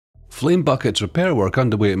Flame buckets repair work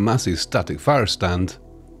underway at Massey's static fire stand.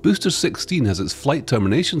 Booster 16 has its flight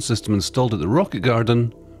termination system installed at the rocket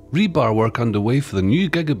garden. Rebar work underway for the new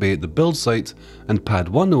Gigabay at the build site, and Pad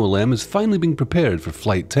 1 OLM is finally being prepared for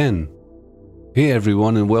Flight 10. Hey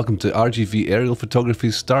everyone, and welcome to RGV Aerial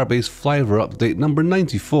Photography's Starbase Flyover update number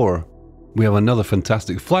 94. We have another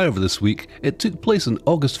fantastic flyover this week. It took place on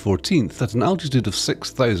August 14th at an altitude of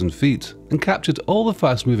 6,000 feet and captured all the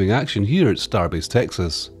fast moving action here at Starbase,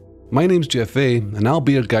 Texas. My name's Jeff A, and I'll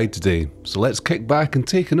be your guide today, so let's kick back and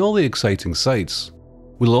take in all the exciting sights.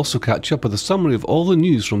 We'll also catch up with a summary of all the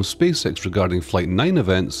news from SpaceX regarding Flight 9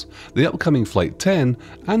 events, the upcoming Flight 10,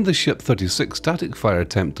 and the Ship 36 static fire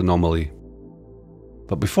attempt anomaly.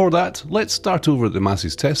 But before that, let's start over at the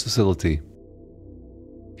Massey's test facility.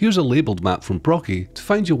 Here's a labelled map from Proky to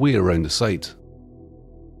find your way around the site.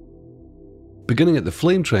 Beginning at the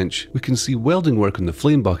flame trench, we can see welding work on the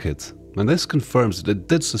flame bucket, and this confirms that it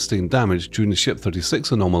did sustain damage during the Ship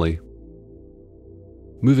 36 anomaly.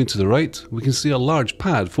 Moving to the right, we can see a large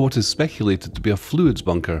pad for what is speculated to be a fluids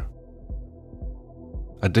bunker.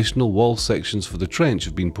 Additional wall sections for the trench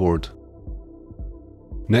have been poured.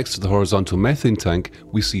 Next to the horizontal methane tank,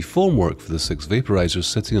 we see formwork for the 6 vaporizers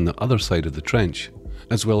sitting on the other side of the trench,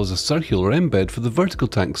 as well as a circular embed for the vertical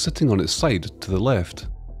tank sitting on its side to the left.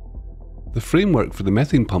 The framework for the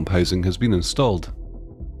methane pump housing has been installed.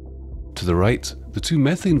 To the right, the 2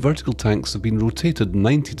 methane vertical tanks have been rotated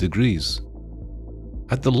 90 degrees.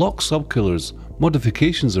 At the lock subcoolers,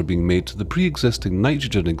 modifications are being made to the pre-existing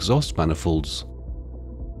nitrogen exhaust manifolds.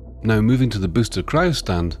 Now moving to the booster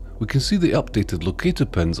cryostand, we can see the updated locator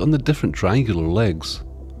pins on the different triangular legs.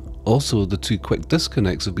 Also, the 2 quick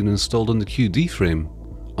disconnects have been installed on the QD frame.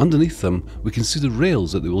 Underneath them, we can see the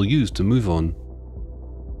rails that they will use to move on.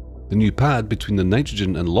 The new pad between the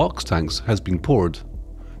nitrogen and LOX tanks has been poured.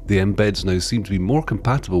 The embeds now seem to be more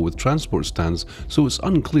compatible with transport stands, so it's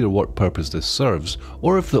unclear what purpose this serves,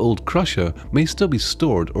 or if the old crusher may still be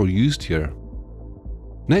stored or used here.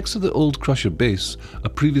 Next to the old crusher base, a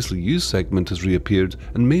previously used segment has reappeared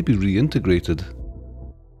and may be reintegrated.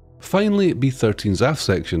 Finally, at B-13's aft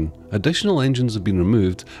section, additional engines have been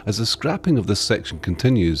removed as the scrapping of this section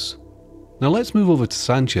continues. Now let's move over to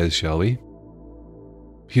Sanchez, shall we?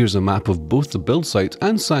 Here's a map of both the build site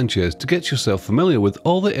and Sanchez to get yourself familiar with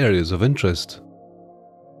all the areas of interest.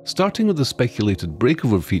 Starting with the speculated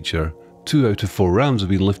breakover feature, 2 out of 4 rams have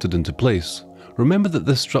been lifted into place. Remember that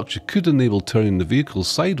this structure could enable turning the vehicle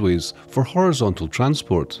sideways for horizontal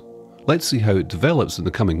transport. Let's see how it develops in the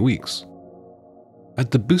coming weeks.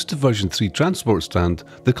 At the Booster version 3 transport stand,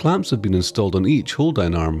 the clamps have been installed on each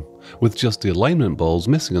hold-down arm, with just the alignment balls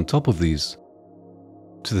missing on top of these.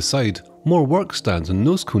 To the side, more work stands and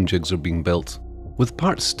nose cone jigs are being built. With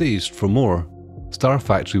parts staged for more, Star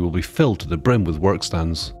Factory will be filled to the brim with work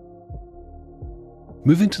stands.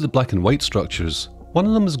 Moving to the black and white structures, one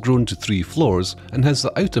of them has grown to 3 floors and has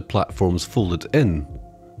the outer platforms folded in.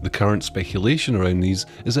 The current speculation around these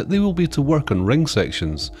is that they will be to work on ring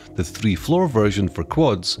sections, the 3-floor version for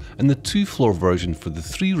quads and the 2-floor version for the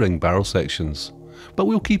 3-ring barrel sections, but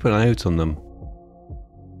we'll keep an eye out on them.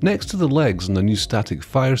 Next to the legs on the new static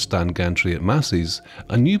fire stand gantry at Massey's,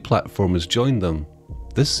 a new platform has joined them.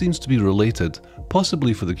 This seems to be related,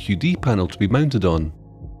 possibly for the QD panel to be mounted on.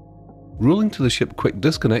 Rolling to the ship quick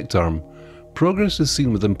disconnect arm, progress is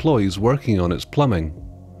seen with employees working on its plumbing.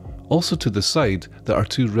 Also to the side, there are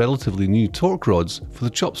 2 relatively new torque rods for the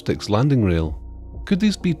chopsticks landing rail. Could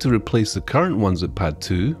these be to replace the current ones at Pad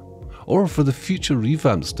 2, or for the future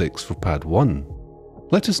revamped sticks for Pad 1?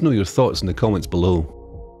 Let us know your thoughts in the comments below.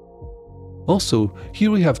 Also, here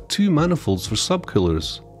we have 2 manifolds for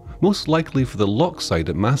subcoolers, most likely for the lock side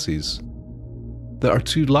at Massey's. There are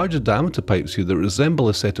 2 larger diameter pipes here that resemble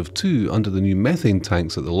a set of 2 under the new methane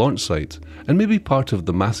tanks at the launch site, and may be part of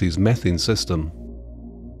the Massey's methane system.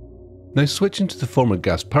 Now switching to the former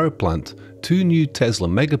gas power plant, 2 new Tesla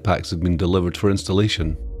Megapacks have been delivered for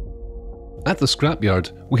installation. At the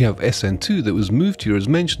scrapyard, we have SN2 that was moved here as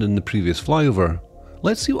mentioned in the previous flyover.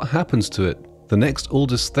 Let's see what happens to it. The next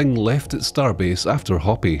oldest thing left at Starbase after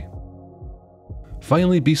Hoppy.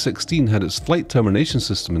 Finally, B-16 had its flight termination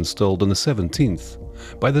system installed on the 17th.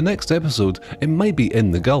 By the next episode, it might be in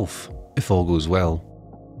the Gulf, if all goes well.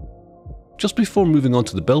 Just before moving on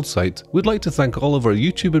to the build site, we'd like to thank all of our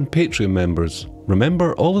YouTube and Patreon members.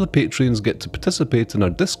 Remember, all of the Patreons get to participate in our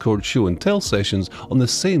Discord show and tell sessions on the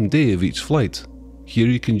same day of each flight. Here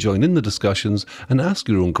you can join in the discussions and ask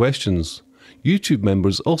your own questions. YouTube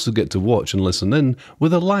members also get to watch and listen in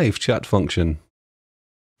with a live chat function.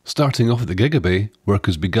 Starting off at the Gigabay, work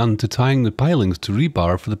has begun to tying the pilings to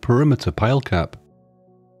rebar for the perimeter pile cap.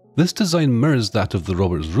 This design mirrors that of the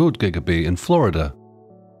Roberts Road Gigabay in Florida.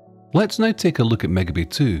 Let's now take a look at Megabay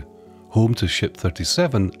 2, home to Ship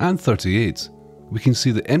 37 and 38. We can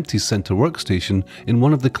see the empty center workstation in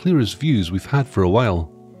one of the clearest views we've had for a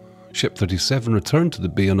while. Ship 37 returned to the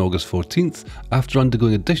bay on August 14th after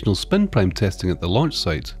undergoing additional spin prime testing at the launch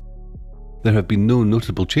site. There have been no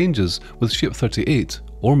notable changes with Ship 38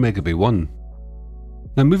 or Megabay 1.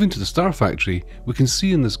 Now moving to the Star Factory, we can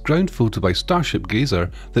see in this ground photo by Starship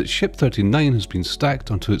Gazer that Ship 39 has been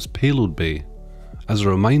stacked onto its payload bay. As a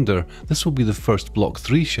reminder, this will be the first Block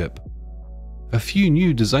 3 ship. A few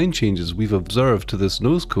new design changes we've observed to this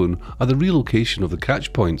nose cone are the relocation of the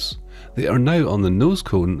catch points. They are now on the nose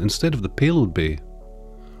cone instead of the payload bay.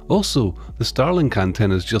 Also, the Starlink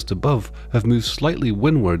antennas just above have moved slightly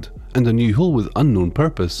windward, and a new hole with unknown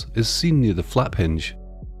purpose is seen near the flap hinge.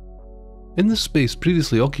 In the space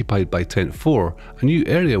previously occupied by Tent 4, a new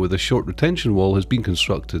area with a short retention wall has been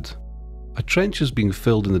constructed. A trench is being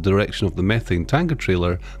filled in the direction of the methane tanker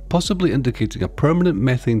trailer, possibly indicating a permanent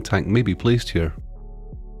methane tank may be placed here.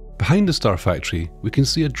 Behind the Star Factory, we can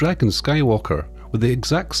see a Dragon Skywalker, with the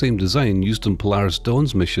exact same design used on Polaris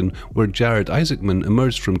Dawn's mission where Jared Isaacman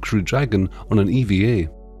emerged from Crew Dragon on an EVA.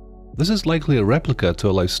 This is likely a replica to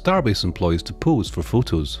allow Starbase employees to pose for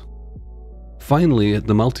photos. Finally, at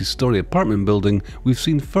the multi-story apartment building, we've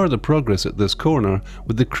seen further progress at this corner,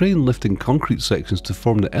 with the crane lifting concrete sections to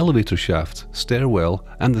form the elevator shaft, stairwell,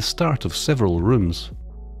 and the start of several rooms.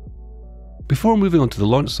 Before moving on to the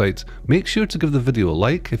launch site, make sure to give the video a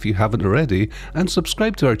like if you haven't already, and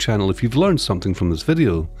subscribe to our channel if you've learned something from this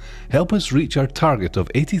video. Help us reach our target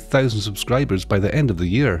of 80,000 subscribers by the end of the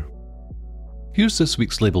year. Here's this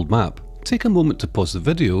week's labelled map. Take a moment to pause the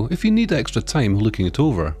video if you need extra time looking it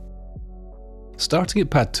over. Starting at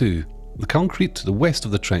Pad 2, the concrete to the west of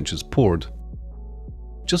the trench is poured.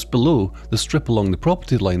 Just below, the strip along the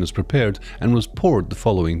property line is prepared and was poured the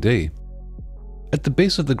following day. At the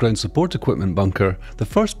base of the ground support equipment bunker, the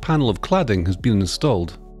first panel of cladding has been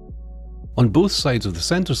installed. On both sides of the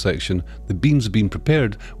centre section, the beams have been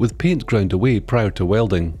prepared with paint ground away prior to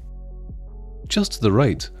welding. Just to the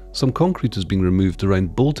right, some concrete is being removed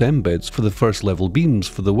around bolt embeds for the first level beams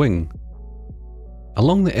for the wing.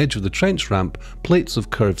 Along the edge of the trench ramp, plates of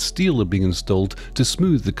curved steel are being installed to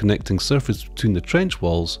smooth the connecting surface between the trench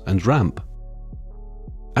walls and ramp.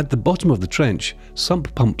 At the bottom of the trench,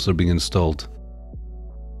 sump pumps are being installed.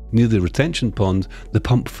 Near the retention pond, the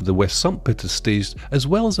pump for the west sump pit is staged, as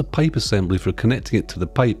well as a pipe assembly for connecting it to the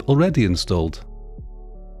pipe already installed.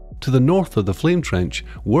 To the north of the flame trench,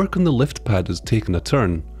 work on the lift pad has taken a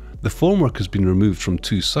turn. The formwork has been removed from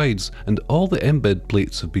two sides and all the embed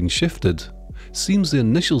plates have been shifted. Seems the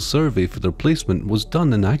initial survey for their placement was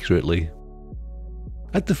done inaccurately.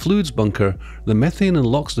 At the fluids bunker, the methane and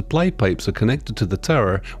LOX supply pipes are connected to the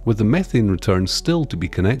tower, with the methane return still to be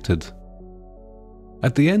connected.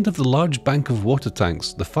 At the end of the large bank of water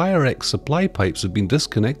tanks, the FireX supply pipes have been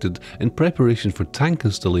disconnected in preparation for tank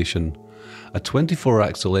installation. A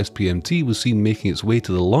 24-axle SPMT was seen making its way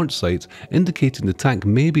to the launch site, indicating the tank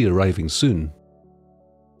may be arriving soon.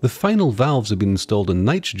 The final valves have been installed in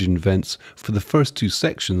nitrogen vents for the first two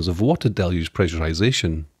sections of water deluge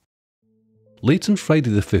pressurization. Late on Friday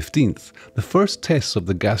the 15th, the first tests of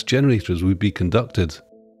the gas generators would be conducted.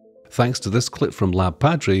 Thanks to this clip from Lab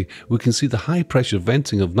Padre, we can see the high pressure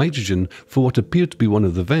venting of nitrogen for what appeared to be one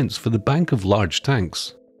of the vents for the bank of large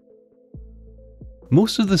tanks.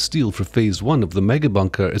 Most of the steel for Phase 1 of the mega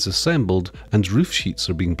bunker is assembled and roof sheets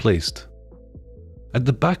are being placed. At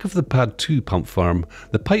the back of the Pad 2 pump farm,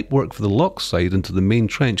 the pipe work for the LOX side into the main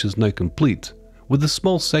trench is now complete, with the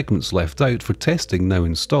small segments left out for testing now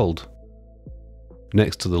installed.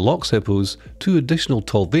 Next to the LOX hippos, two additional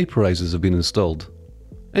tall vaporizers have been installed.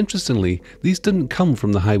 Interestingly, these didn't come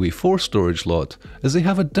from the Highway 4 storage lot, as they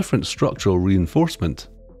have a different structural reinforcement.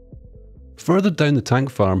 Further down the tank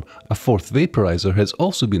farm, a fourth vaporizer has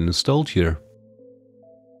also been installed here.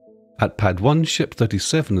 At Pad 1, Ship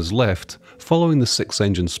 37 is left, following the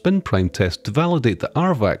 6-engine spin prime test to validate the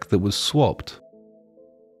RVAC that was swapped.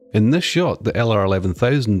 In this shot, the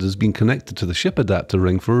LR11000 is being connected to the ship adapter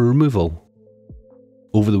ring for removal.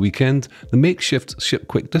 Over the weekend, the makeshift ship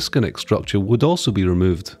quick disconnect structure would also be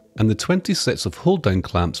removed, and the 20 sets of hold-down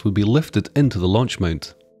clamps would be lifted into the launch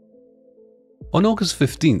mount. On August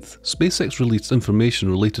 15th, SpaceX released information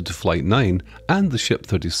related to Flight 9 and the Ship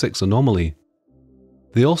 36 anomaly.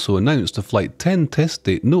 They also announced a Flight 10 test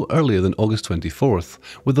date no earlier than August 24th,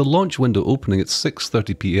 with the launch window opening at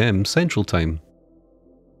 6:30 PM Central Time.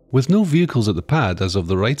 With no vehicles at the pad as of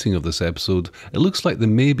the writing of this episode, it looks like there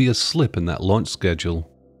may be a slip in that launch schedule.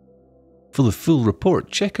 For the full report,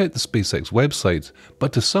 check out the SpaceX website,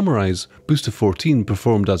 but to summarise, Booster 14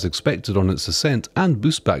 performed as expected on its ascent and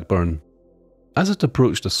boost back burn. As it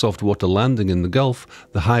approached a soft water landing in the Gulf,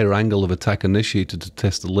 the higher angle of attack initiated to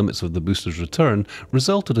test the limits of the booster's return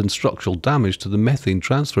resulted in structural damage to the methane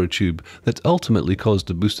transfer tube that ultimately caused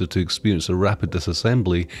the booster to experience a rapid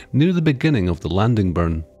disassembly near the beginning of the landing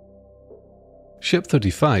burn. Ship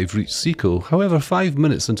 35 reached SECO, however 5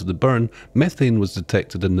 minutes into the burn, methane was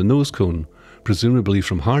detected in the nose cone, presumably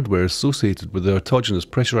from hardware associated with the autogenous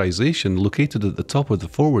pressurization located at the top of the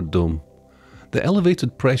forward dome. The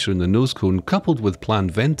elevated pressure in the nose cone coupled with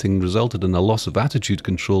planned venting resulted in a loss of attitude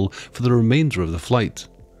control for the remainder of the flight.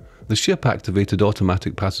 The ship activated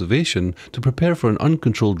automatic passivation to prepare for an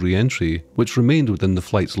uncontrolled re-entry, which remained within the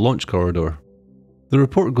flight's launch corridor. The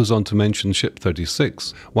report goes on to mention Ship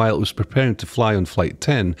 36, while it was preparing to fly on Flight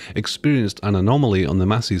 10, experienced an anomaly on the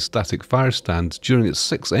Massey's static fire stand during its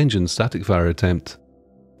 6-engine static fire attempt.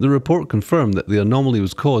 The report confirmed that the anomaly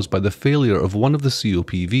was caused by the failure of one of the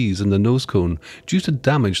COPVs in the nose cone due to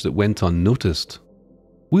damage that went unnoticed.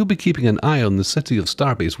 We'll be keeping an eye on the City of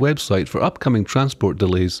Starbase website for upcoming transport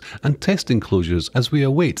delays and testing closures as we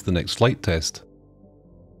await the next flight test.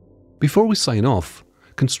 Before we sign off,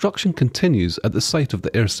 construction continues at the site of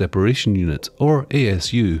the Air Separation Unit, or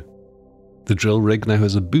ASU. The drill rig now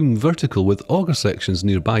has a boom vertical with auger sections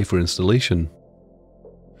nearby for installation.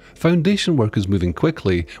 Foundation work is moving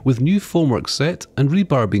quickly, with new formwork set and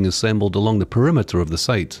rebar being assembled along the perimeter of the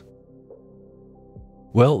site.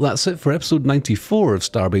 Well, that's it for episode 94 of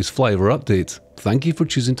Starbase Flyover Update. Thank you for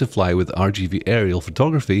choosing to fly with RGV Aerial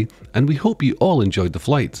Photography, and we hope you all enjoyed the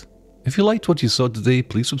flight. If you liked what you saw today,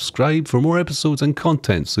 please subscribe for more episodes and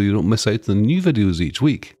content so you don't miss out on the new videos each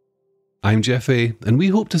week. I'm Jeff A, and we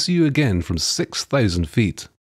hope to see you again from 6,000 feet.